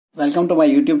Welcome to my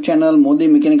YouTube channel Modi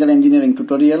Mechanical Engineering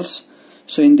Tutorials.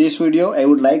 So in this video I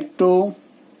would like to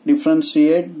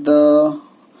differentiate the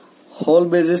hole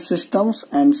basis systems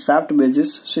and shaft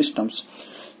basis systems.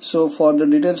 So for the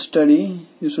detailed study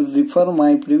you should refer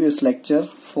my previous lecture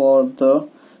for the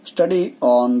study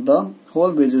on the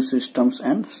hole basis systems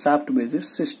and shaft basis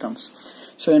systems.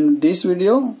 So in this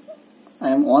video I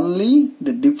am only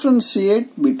the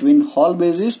differentiate between hole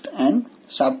basis and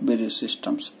shaft basis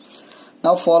systems.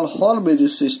 Now for hole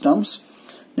basis systems,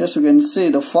 as you can see,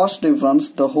 the first difference,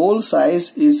 the hole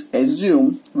size is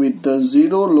assumed with the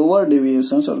zero lower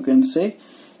deviations, or you can say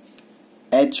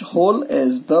H hole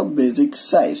as the basic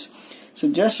size.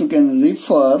 So just you can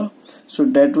refer, so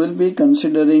that will be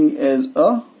considering as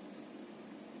a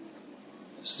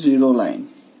zero line.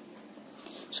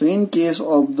 So in case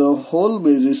of the hole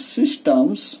basis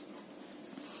systems,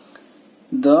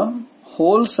 the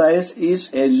hole size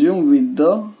is assumed with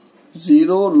the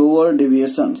zero lower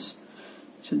deviations.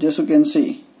 So just you can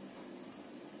see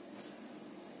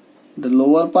the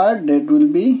lower part that will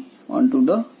be onto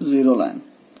the zero line.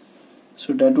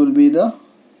 So that will be the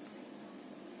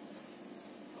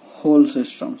hole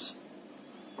systems,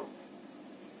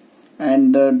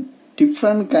 and the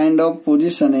different kind of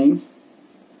positioning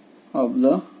of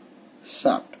the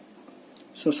shaft.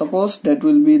 So suppose that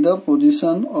will be the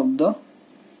position of the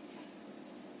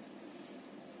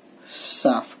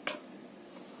shaft.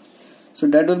 So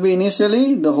that will be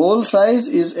initially the hole size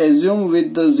is assumed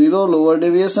with the zero lower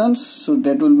deviations. So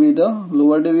that will be the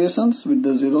lower deviations with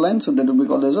the zero line. So that will be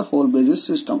called as a hole basis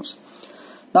systems.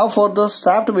 Now for the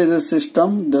shaft basis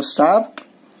system, the shaft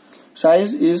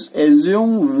size is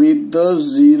assumed with the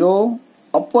zero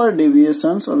upper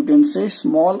deviations, or you can say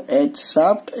small h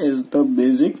shaft as the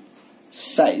basic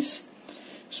size.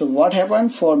 So what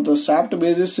happened for the shaft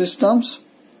basis systems?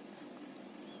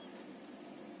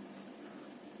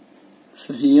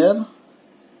 So here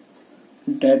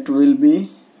that will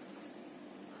be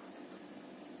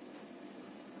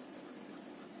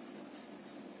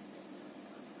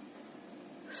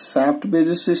shaft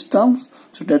basis systems.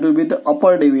 So that will be the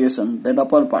upper deviation, that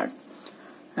upper part,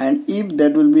 and if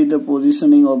that will be the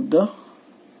positioning of the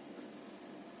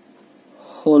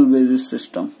hole basis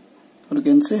system, or you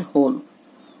can say hole.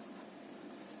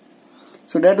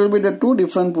 So that will be the two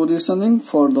different positioning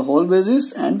for the hole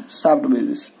basis and shaft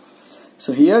basis.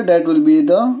 So here that will be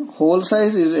the hole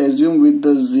size is assumed with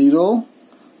the zero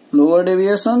lower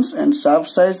deviations and shaft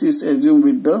size is assumed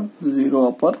with the zero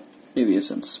upper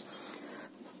deviations.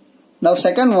 Now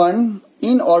second one,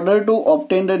 in order to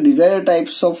obtain the desired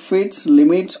types of fits,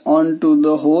 limits onto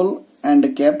the hole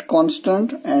and kept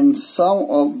constant, and sum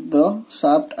of the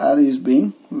shaft R is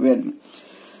being varied.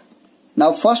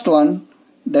 Now first one,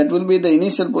 that will be the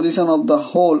initial position of the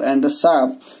hole and the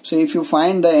shaft. So if you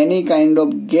find any kind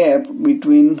of gap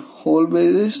between hole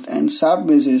basis and shaft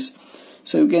basis,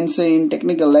 so you can say in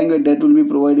technical language that will be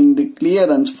providing the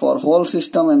clearance for hole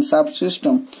system and shaft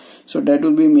system. So that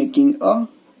will be making a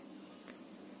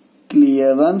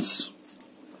clearance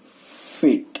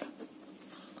fit.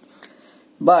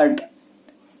 But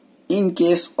in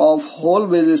case of hole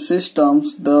basis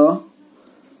systems, the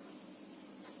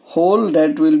hole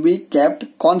that will be kept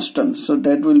constant. So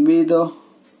that will be the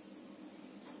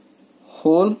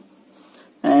hole,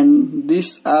 and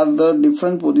these are the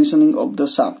different positioning of the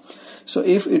shaft. So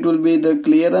if it will be the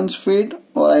clearance fit,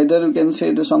 or either you can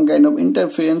say the some kind of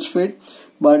interference fit,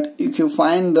 but if you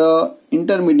find the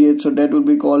intermediate, so that will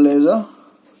be called as a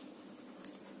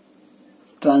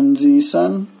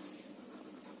transition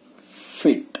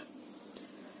fit.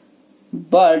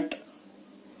 But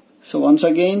so once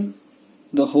again,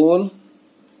 the hole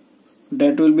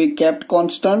that will be kept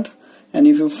constant, and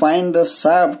if you find the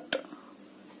shaft,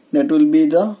 that will be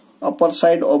the upper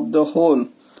side of the hole.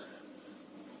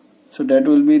 So that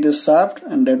will be the shaft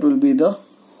and that will be the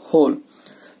hole.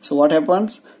 So what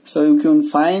happens? So you can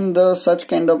find the such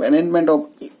kind of arrangement of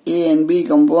A and B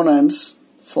components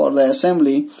for the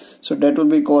assembly. So that will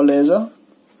be called as a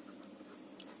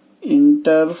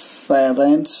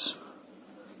interference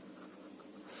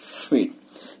fit.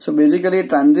 So basically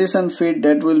transition fit,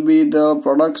 that will be the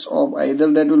products of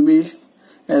either that will be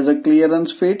as a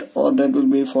clearance fit or that will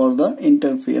be for the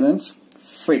interference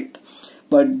fit.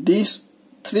 But these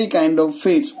three kind of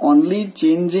fits only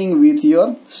changing with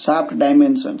your shaft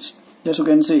dimensions. Just you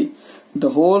can see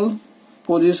the hole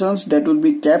positions that will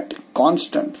be kept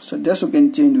constant. So just you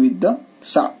can change with the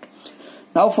shaft.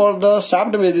 Now for the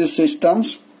shaft basis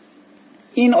systems,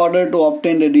 in order to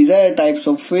obtain the desired types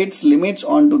of fits, limits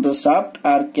onto the shaft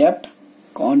are kept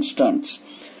constants,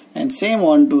 and same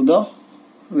onto the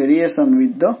variation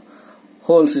with the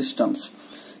hole systems.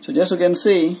 So just you can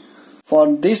see,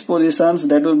 for these positions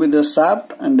that will be the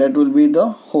shaft and that will be the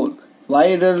hole.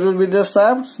 Why that will be the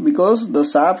shaft? Because the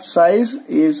shaft size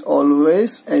is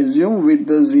always assumed with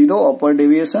the 0 upper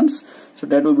deviations. So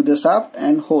that will be the shaft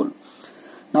and hole.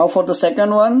 Now for the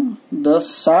second one, the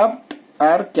shaft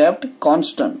are kept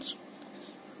constant.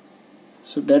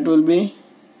 So that will be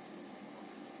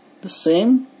the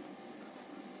same.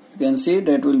 You can see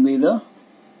that will be the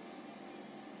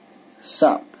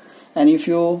shaft. And if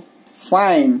you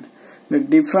find the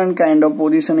different kind of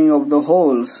positioning of the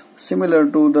holes similar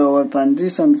to our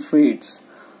transition feeds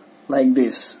like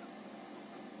this,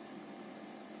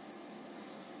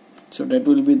 so that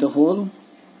will be the hole.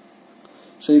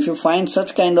 So if you find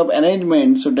such kind of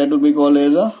arrangement, so that will be called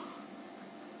as a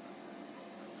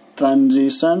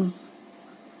transition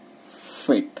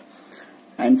fit.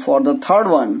 And for the third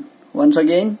one, once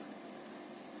again,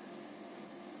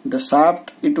 the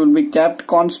shaft, it will be kept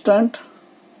constant,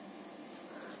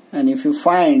 and if you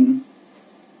find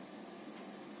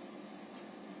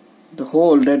the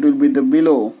hole, that will be the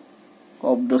below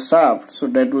of the shaft, so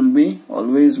that will be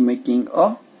always making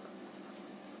a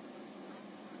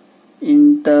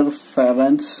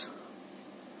interference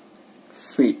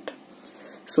fit.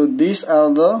 So these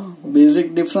are the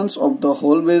basic difference of the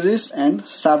hole basis and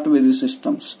shaft basis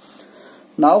systems.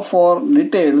 Now for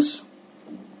details,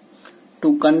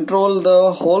 to control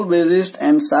the hole basis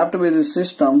and shaft basis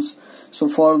systems, so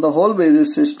for the hole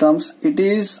basis systems, it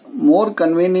is more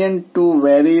convenient to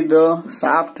vary the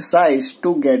shaft size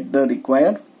to get the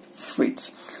required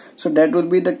fits. So that will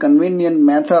be the convenient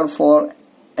method for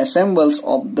assembles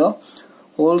of the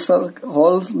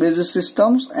hole basis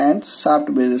systems and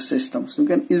shaft basis systems. You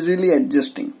can easily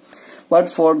adjusting. But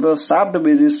for the shaft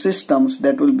basis systems,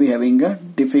 that will be having a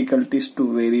difficulties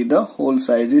to vary the hole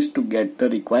sizes to get the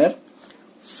required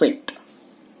fit.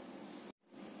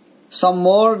 Some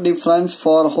more difference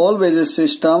for hole basis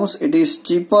systems. It is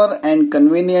cheaper and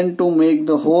convenient to make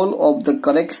the hole of the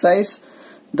correct size.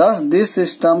 Thus these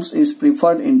systems is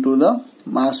preferred into the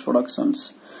mass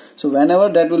productions. So whenever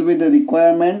that will be the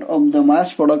requirement of the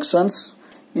mass productions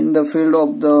in the field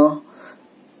of the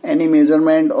any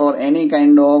measurement or any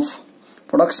kind of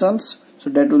productions, so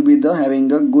that will be the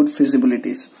having a good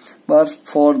feasibilities. But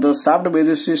for the shaft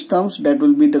basis systems, that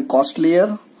will be the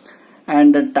costlier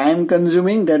and the time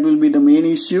consuming. That will be the main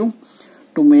issue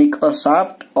to make a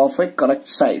shaft of a correct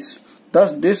size.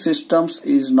 Thus this systems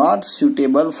is not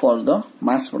suitable for the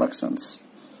mass productions.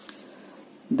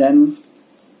 Then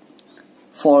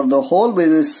for the hole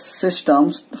basis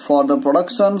systems, for the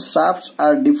production, shafts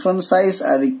are different size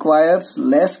and requires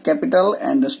less capital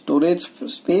and the storage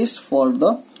space for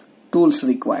the tools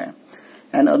required.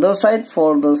 And other side,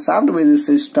 for the shaft basis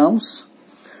systems,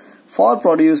 for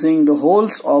producing the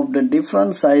holes of the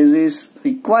different sizes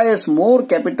requires more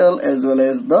capital as well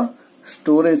as the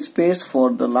storage space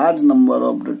for the large number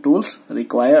of the tools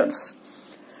required.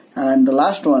 And the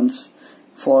last ones,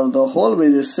 for the hole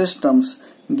basis systems,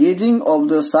 gauging of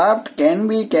the shaft can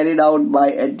be carried out by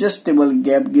adjustable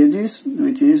gap gauges,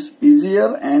 which is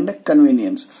easier and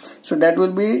convenient. So that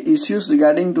will be issues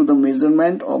regarding to the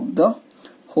measurement of the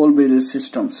hole basis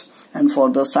systems. And for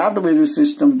the shaft basis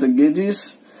systems, the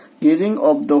gauging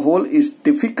of the hole is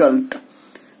difficult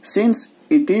since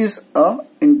it is a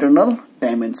internal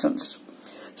dimensions.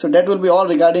 So that will be all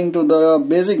regarding to the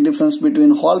basic difference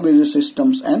between hole basis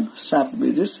systems and shaft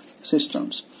basis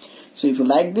systems. So if you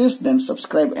like this, then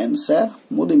subscribe and share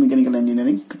Modi Mechanical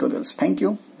Engineering Tutorials. Thank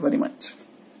you very much.